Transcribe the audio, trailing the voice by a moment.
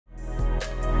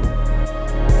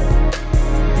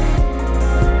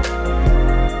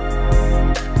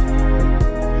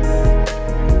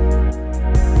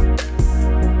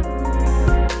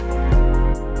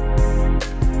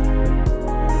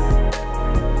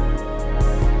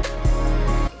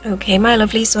Okay, my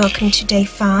lovelies, welcome to day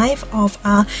 5 of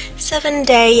our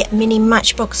 7-day mini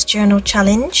matchbox journal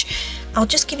challenge. I'll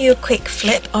just give you a quick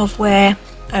flip of where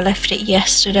I left it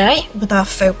yesterday with our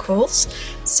focals.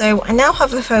 So I now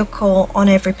have a focal on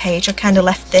every page. I kind of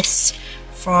left this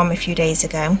from a few days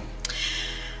ago.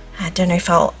 I don't know if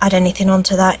I'll add anything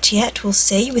onto that yet. We'll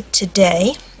see with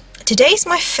today. Today's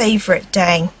my favourite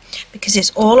day because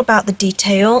it's all about the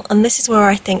detail, and this is where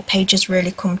I think pages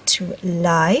really come to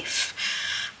life.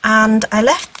 And I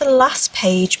left the last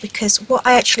page because what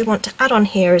I actually want to add on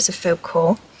here as a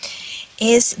focal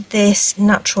is this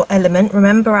natural element.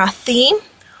 Remember, our theme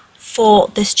for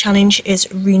this challenge is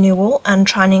renewal, and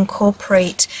try and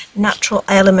incorporate natural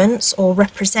elements or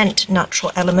represent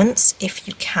natural elements if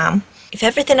you can. If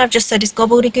everything I've just said is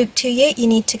gobbledygook to you, you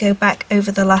need to go back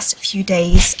over the last few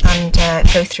days and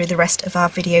go through the rest of our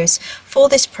videos for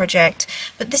this project.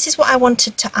 But this is what I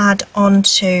wanted to add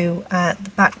onto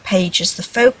the back page as the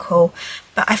focal,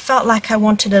 but I felt like I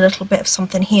wanted a little bit of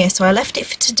something here, so I left it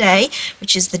for today,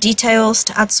 which is the details,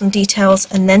 to add some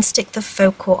details and then stick the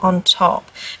focal on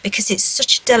top. Because it's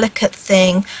such a delicate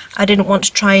thing, I didn't want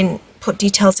to try and put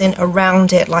details in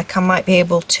around it like I might be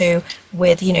able to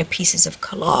with, you know, pieces of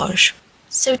collage.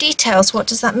 So details, what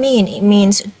does that mean? It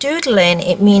means doodling,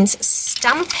 it means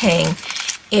stamping,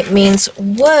 it means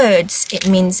words, it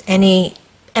means any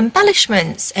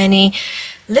embellishments, any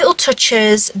little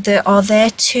touches that are there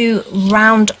to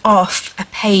round off a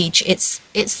page.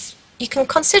 You can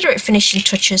consider it finishing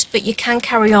touches, but you can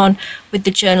carry on with the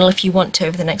journal if you want to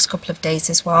over the next couple of days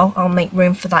as well. I'll make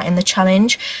room for that in the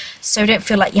challenge, so don't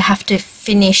feel like you have to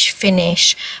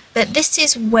finish. But this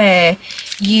is where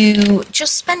you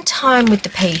just spend time with the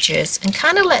pages and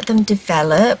kind of let them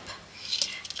develop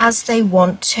as they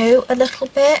want to a little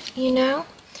bit, you know.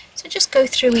 So just go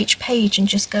through each page and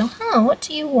just go, what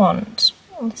do you want?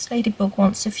 Oh, this ladybug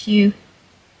wants a few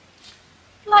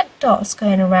black dots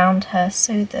going around her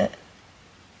so that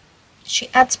she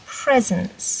adds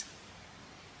presence,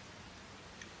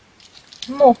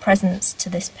 more presence to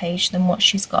this page than what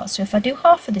she's got. So if I do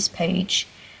half of this page,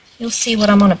 you'll see what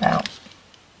I'm on about.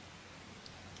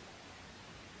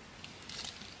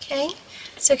 Okay,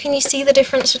 so can you see the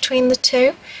difference between the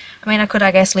two? I mean, I could,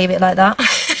 I guess, leave it like that.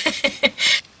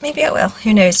 Maybe I will,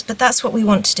 who knows? But that's what we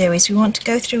want to do, is we want to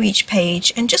go through each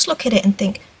page and just look at it and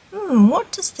think,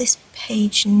 what does this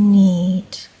page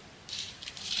need?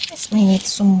 This may need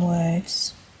some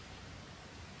words.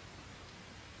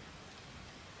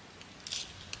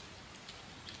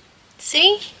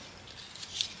 See?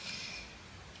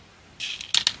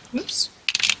 Oops.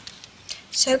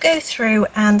 So go through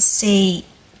and see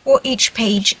what each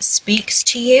page speaks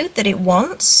to you that it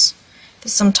wants.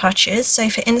 There's some touches. So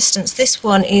for instance, this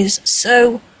one is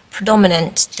so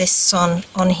predominant, this sun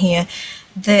on here,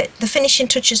 that the finishing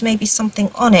touches may be something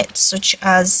on it, such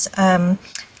as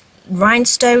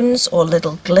rhinestones or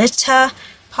little glitter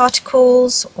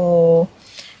particles, or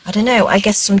I don't know, I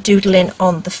guess some doodling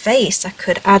on the face. I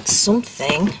could add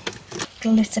something,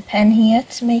 glitter pen here,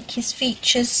 to make his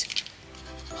features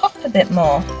pop a bit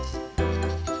more.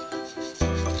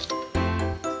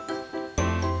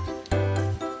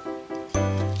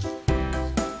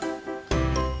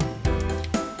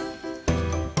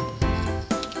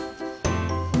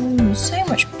 So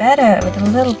much better with a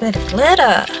little bit of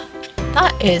glitter.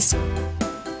 That is, I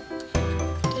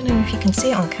don't know if you can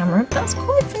see it on camera, but that's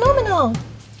quite phenomenal.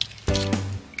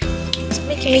 It's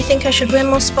making me think I should wear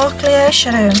more sparkly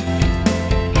eyeshadow.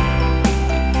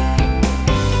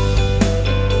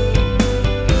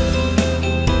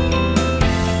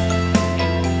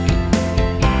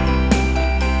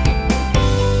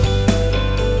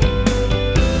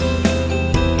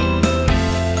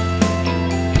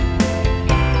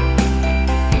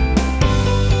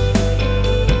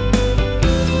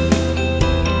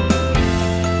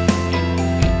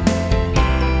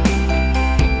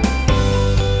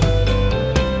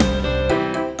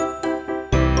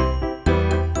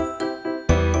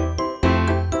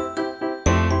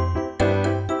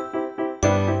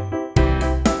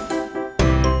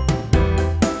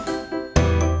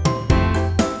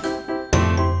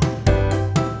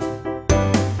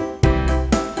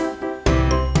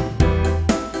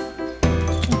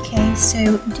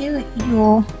 So do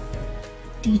your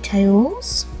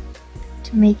details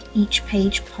to make each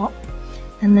page pop,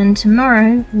 and then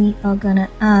tomorrow we are gonna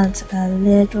add a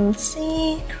little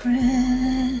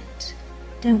secret.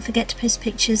 Don't forget to post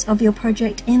pictures of your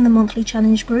project in the monthly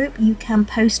challenge group. You can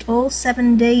post all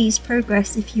 7 days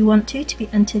progress if you want to be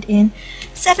entered in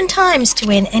 7 times to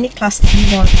win any class that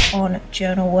you want on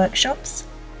journal workshops.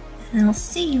 And I'll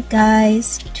see you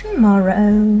guys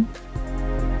tomorrow.